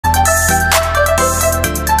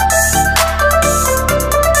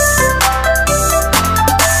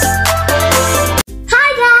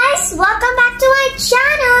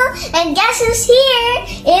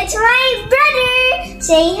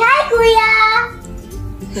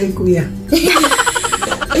Ay, kuya.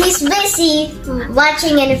 He's busy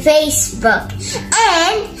watching in Facebook.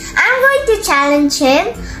 And I'm going to challenge him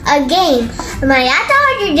a game. Mayata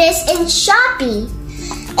ordered this in Shopee.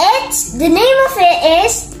 The name of it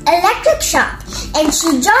is Electric Shock. And she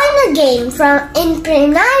joined the game in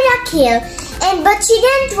Primera Kill. But she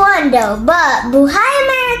didn't win though. But Buhay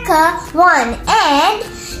America won. And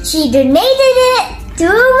she donated it to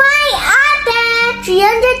my ate,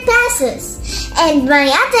 300 pesos. And my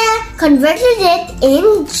ate converted it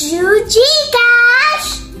into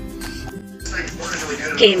Gcash.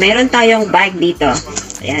 Okay, meron tayong bag dito.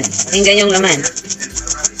 Ayan, tingnan yung laman.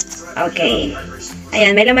 Okay.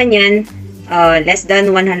 Ayan, may laman yan. Less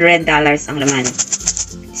than $100 ang laman.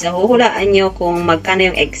 So, huhulaan nyo kung magkano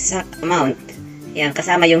yung exact amount. Ayan,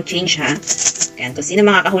 kasama yung change ha. Ayan, kung sino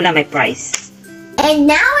makakahula, may price. And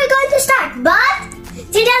now we're going to start. But,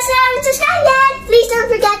 if you haven't subscribed yet, please don't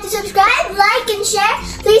forget to subscribe, like, and share.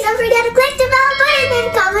 Please don't forget to click the bell button and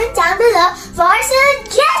comment down below for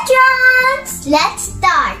suggestions. Let's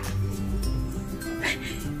start.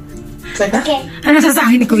 Okay. Ano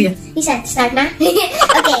sasahin ni Kuya? He said start na? Okay,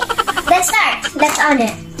 let's start. Let's on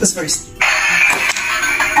it. Who's first?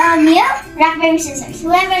 You, rock, paper, scissors.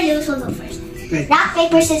 Whoever loses will go first. Right. Rock,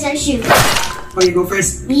 paper, scissors, shoot. Oh, you go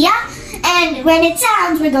first. Yeah, and when it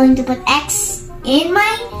sounds, we're going to put X in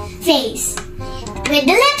my face with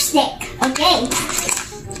the lipstick. Okay.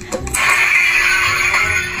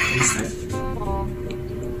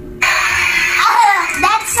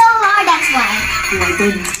 That's so hard, that's why. My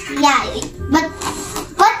turn. Yeah, but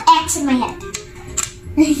put X in my head.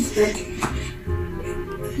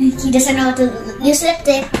 He doesn't know how to use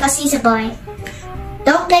lipstick because he's a boy.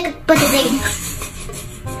 Don't put it in.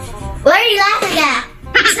 What are you laughing at?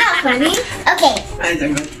 It's not funny. Okay. I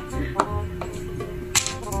don't know.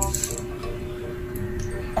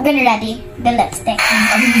 I'm gonna ready the lipstick.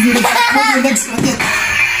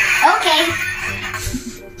 Okay.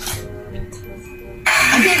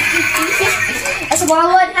 A small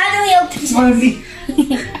one. How do we open it? Smartly.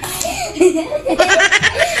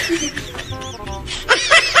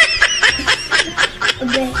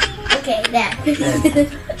 Okay, there.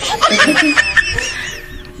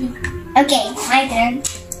 Okay, my turn.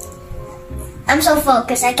 I'm so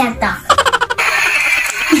focused, I can't talk.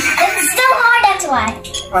 It's still hard, that's why.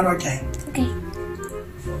 One more time. Okay.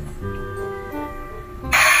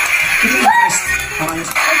 You do it first. Okay.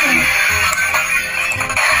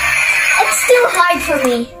 It's still hard for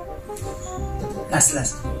me. Last.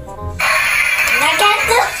 I can't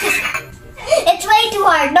do it. It's way too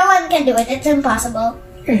hard. No one can do it. It's impossible.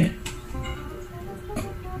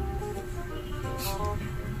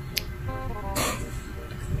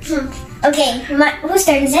 Okay, whose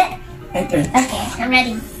turn is it? My turn. Okay, I'm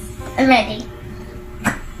ready. I'm ready.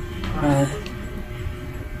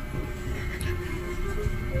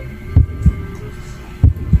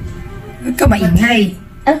 Huwag ka maingay.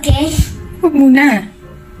 Okay. Huwag muna.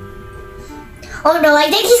 Oh no, I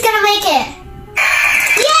think he's gonna make it.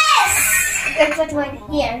 Yes! I'm gonna put one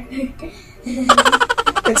here.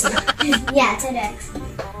 Yeah, it's an X.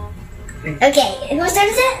 Okay, whose turn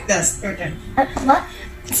is it? Yes, your turn. What?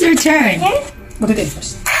 It's your turn. Okay. Put it in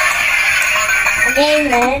first. Okay,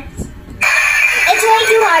 let's. It's way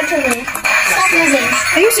too hard for me. Stop moving.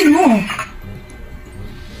 Ayusin mo.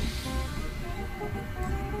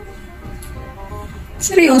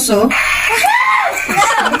 Seryoso?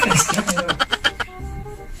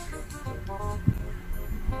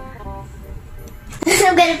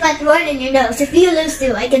 I'm gonna put one in your nose. If you lose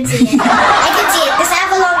two, I can see it. I can see it because I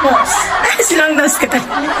have a long nose. Silang nose ka tayo.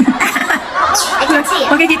 I can see it.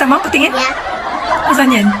 Makikita mo? Patingin? Yeah.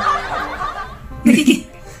 Saan yan?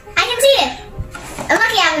 I can see it. I'm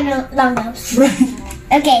lucky I have a long nose.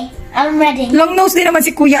 Okay, I'm ready. Long nose din naman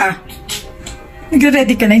si Kuya ah.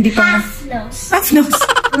 Nagre-ready ka na, hindi pa. Half nose. Half nose.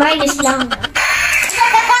 Mine is long nose.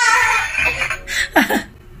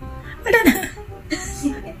 Ano na?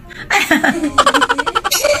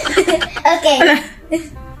 Okay.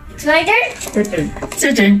 It's my turn? Your turn. It's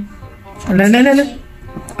your turn. Ala.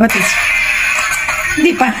 What is?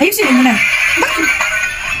 Hindi pa. Ayusin mo na.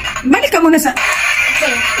 Balik ka muna sa...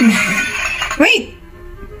 Okay. Wait!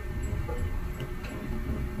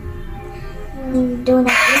 Do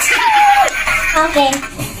not this. Okay.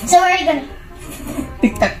 So where are you gonna...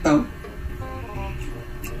 Tic-tac-toe.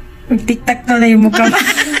 Mag-tic-tac-toe na yung mukha.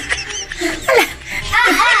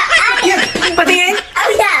 Patingin? Oh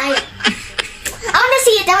yeah. I wanna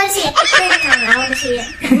see it. Turn the camera. I wanna see it.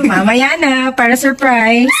 Mamaya na, para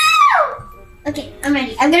surprise. Okay, I'm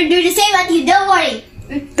ready. I'm gonna do the same as you. Don't worry.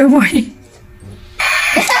 Don't worry.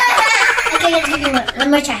 Okay, let's give you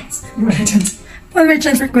one more chance. One more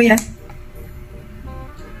chance for Kuya.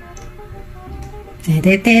 Your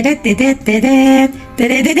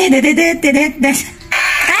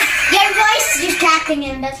voice is distracting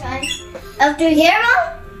him, that's why. Up to hero?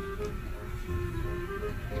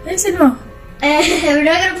 Ayusin mo. We're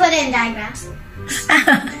not gonna put it in diagrams.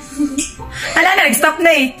 Ala na, nag-stop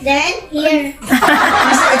na eh. Then, here.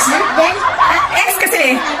 Then, X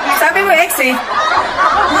kasi. Sabi mo X eh.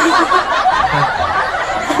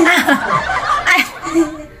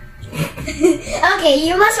 okay,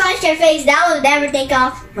 you must wash your face. That will never take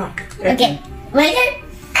off. Okay, my turn.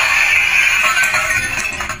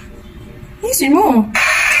 Ayusin mo.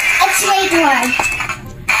 It's way too hard.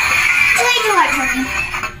 It's way too hard for me.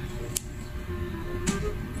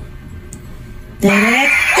 No!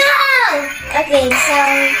 Okay, so,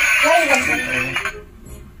 what are you going to do?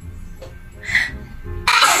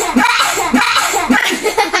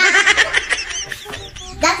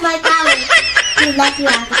 That's my power to let you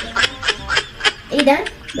out again. Are you done?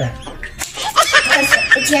 Yeah.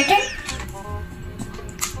 It's your turn?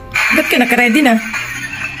 Ba't ka naka-ready na?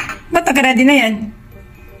 Ba't naka-ready na yan?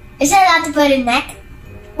 Is it allowed to put in neck?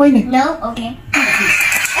 Why na? No? Okay.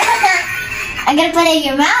 I'm gonna put it in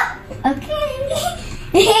your mouth. Okay.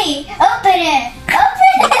 Hey, open it. Open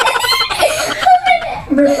it.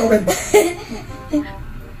 Open it.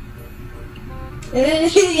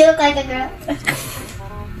 You look like a girl.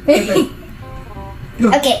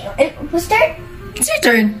 Okay, whose turn? It's your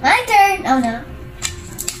turn. My turn. Oh no.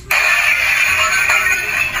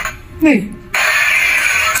 Hey.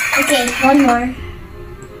 Okay, one more.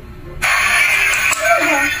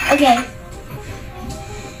 Okay.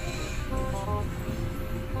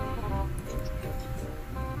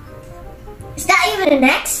 Is that even an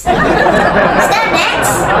X? Is that an X?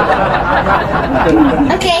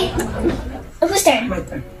 Okay. Whose turn? My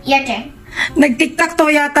turn. Your turn.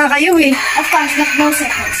 Nag-tic-tac-toe yata kayo eh. Of course, but no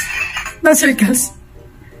circles. No circles.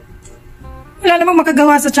 Wala namang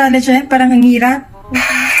makagawa sa challenge eh. Parang ang hirap.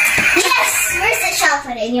 Yes! Where's the shell?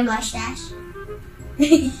 Put it in your mustache.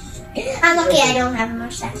 I'm okay, I don't have a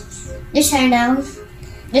mustache. Just hair now.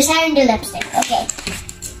 Just hair and the lipstick. Okay.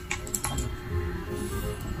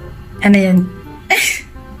 Ano yan?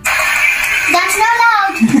 That's not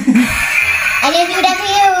loud! I didn't do that to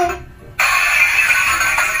you.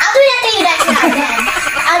 I'll do that to you next time then.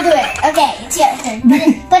 I'll do it. Okay, it's your turn.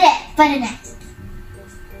 Put it next.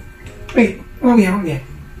 Wait, oh yeah, oh yeah.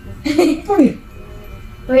 Oh yeah.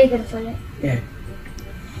 Where are you gonna put it? Yeah.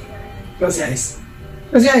 Close your eyes.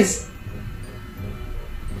 Close your eyes.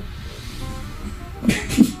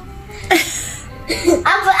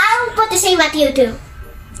 I'll put the same at you too.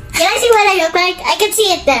 Can I see what I look like? I can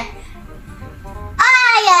see it there.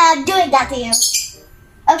 I am doing that to you.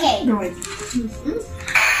 Okay. No, wait.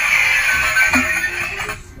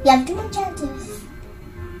 You have to look at this.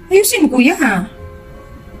 Ayusin mo, kuya ha.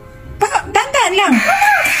 Dandan lang.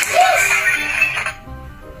 Yes.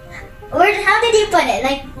 How did you put it?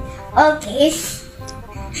 Like, okay.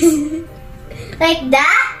 Like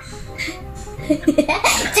that?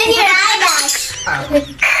 It's in your eyelash.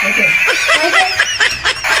 Okay.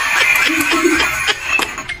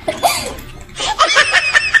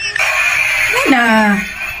 Na.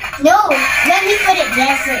 No, let me put it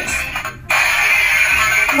there first.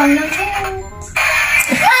 One more chance.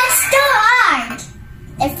 It's still hard.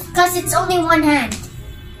 Because it's only one hand.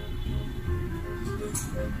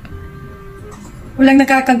 Walang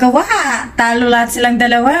nakakagawa. Talo lahat silang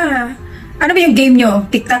dalawa. Ano ba yung game nyo?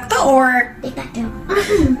 Tic-tac-toe or... Take that down.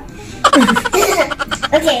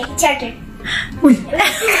 Okay, it's your turn. Uy.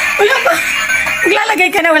 Wala pa. Maglalagay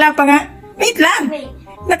ka na, wala pa nga. Wait lang. Wait.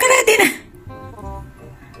 Nakarati na.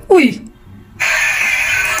 Uy.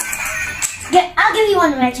 I'll give you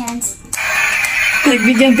one more chance.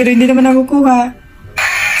 Nagbigyan pero hindi naman nakukuha.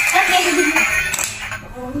 Okay.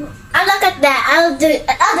 I'll look at that. I'll do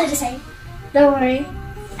the same. Don't worry.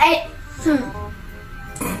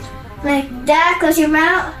 Like that. Close your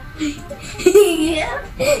mouth. Yeah.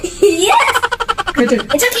 Yes.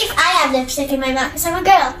 It's okay if I have lipstick in my mouth because I'm a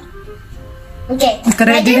girl. Okay.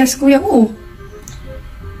 Nakaredy na si kuya ko.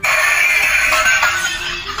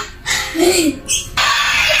 It's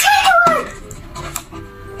way too hard.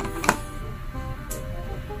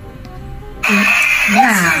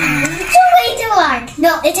 It's way too hard.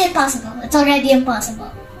 No, it's impossible. It's already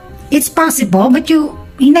impossible. It's possible, but you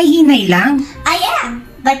hinay-hinay lang. I am,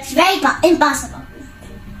 but it's very impossible.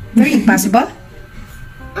 Very impossible.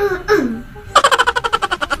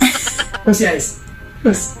 Close your eyes.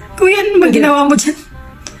 Close. Kuya, ano ba ginawa mo dyan?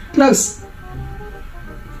 Close.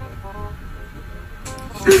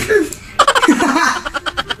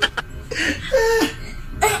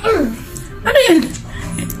 Ano yan?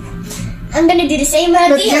 I'm gonna do the same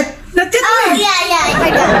Not idea. yet. Not yet. Oh, yeah, I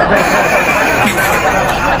forgot.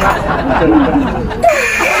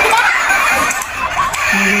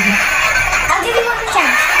 I'll give you one more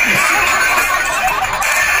chance.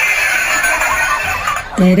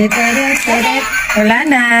 Wala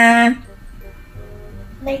na.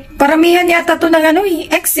 Like, Paramihan yata to ng ano eh.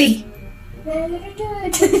 X eh.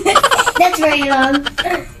 that's very long.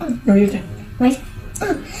 No, you can. Wait.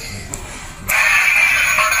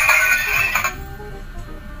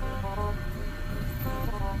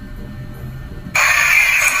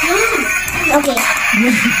 Okay.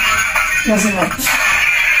 Kasi nga.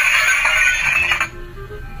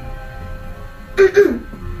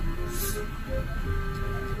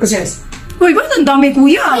 Kasi yes. Uy, ba't ang dami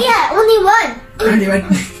kuya? Oh yeah, only one. Hindi ba?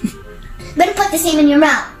 But put the same in your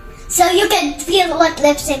mouth. So you can feel what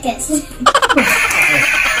lipstick is.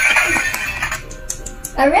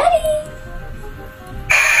 Already.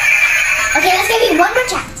 Okay, let's give you one more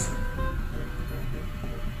chance.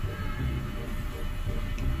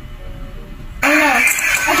 Oh no.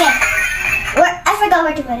 Okay. I forgot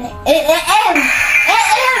where to put it.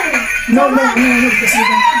 No. Kasi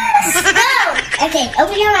ba? No. Okay,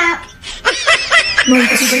 open your mouth. No,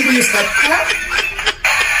 kasi ba yung use that?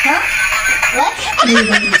 Huh? What? No, you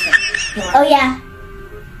don't use that. Oh yeah.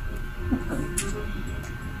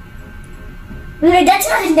 Wait, that's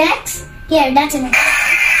not a next. Here, that's a next.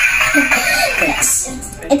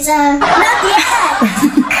 It's not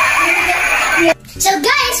yet. So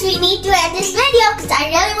guys, we need to end this video because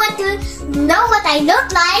I really want to know what I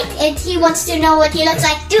look like, and he wants to know what he looks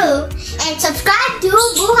like too. And subscribe to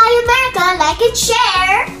Buhay America, like and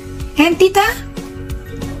share. And tita?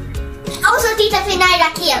 Also, Tita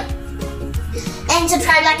Finaira here. And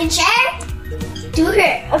subscribe, like, and share to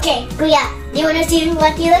her. Okay, Kuya, do you want to see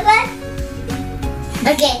what you look like?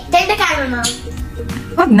 Okay, turn the camera, Mom.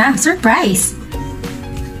 Wag na, surprise.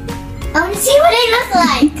 I want to see what I look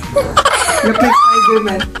like. Look like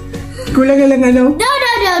Spider-Man. Kulang na lang ano? No.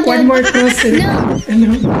 One more person. No.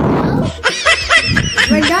 Ano?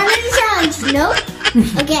 We're done with the challenge. Nope.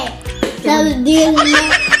 Okay. So, do you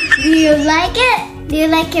like it? Do you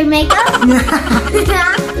like your makeup?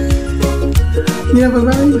 Yeah,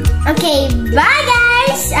 bye-bye. Okay, bye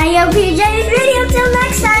guys. I hope you enjoyed this video. Till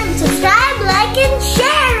next time, subscribe, like, and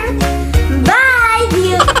share.